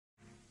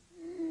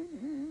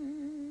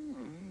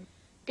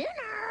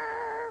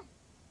Dinner!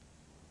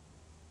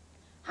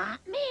 Hot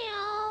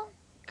meal!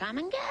 Come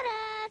and get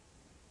it!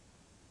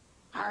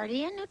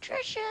 Hearty and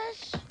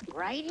nutritious,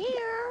 right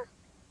here.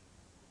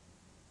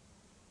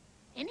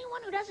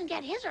 Anyone who doesn't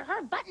get his or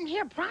her button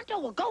here pronto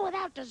will go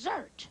without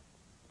dessert.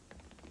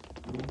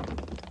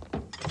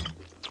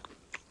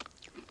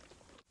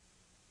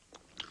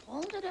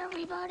 Hold it,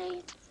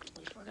 everybody.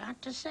 We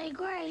forgot to say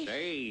grace.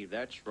 Say,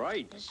 that's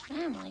right. This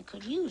family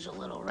could use a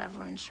little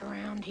reverence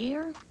around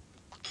here.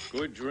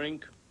 Good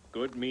drink,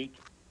 good meat.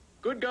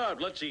 Good God,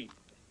 let's eat.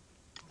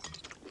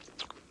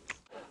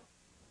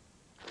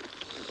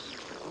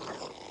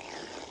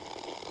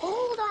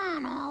 Hold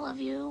on, all of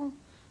you.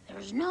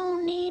 There's no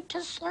need to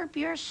slurp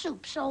your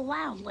soup so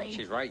loudly.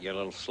 She's right, you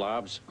little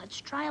slobs.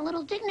 Let's try a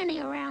little dignity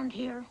around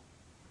here.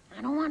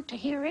 I don't want to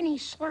hear any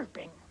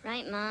slurping.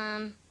 Right,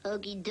 Mom.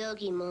 Okie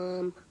dokie,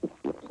 Mom.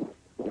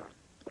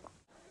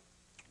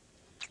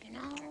 You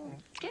know,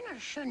 dinner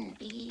shouldn't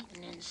be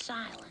eaten in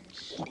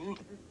silence.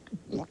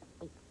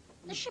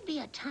 This should be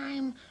a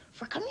time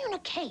for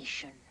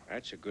communication.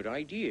 That's a good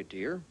idea,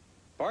 dear.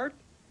 Bart,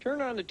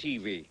 turn on the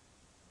TV.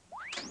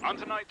 On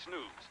tonight's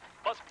news,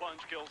 bus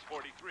plunge kills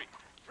 43.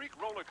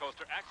 Freak roller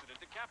coaster accident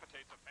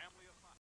decapitates a family of 5.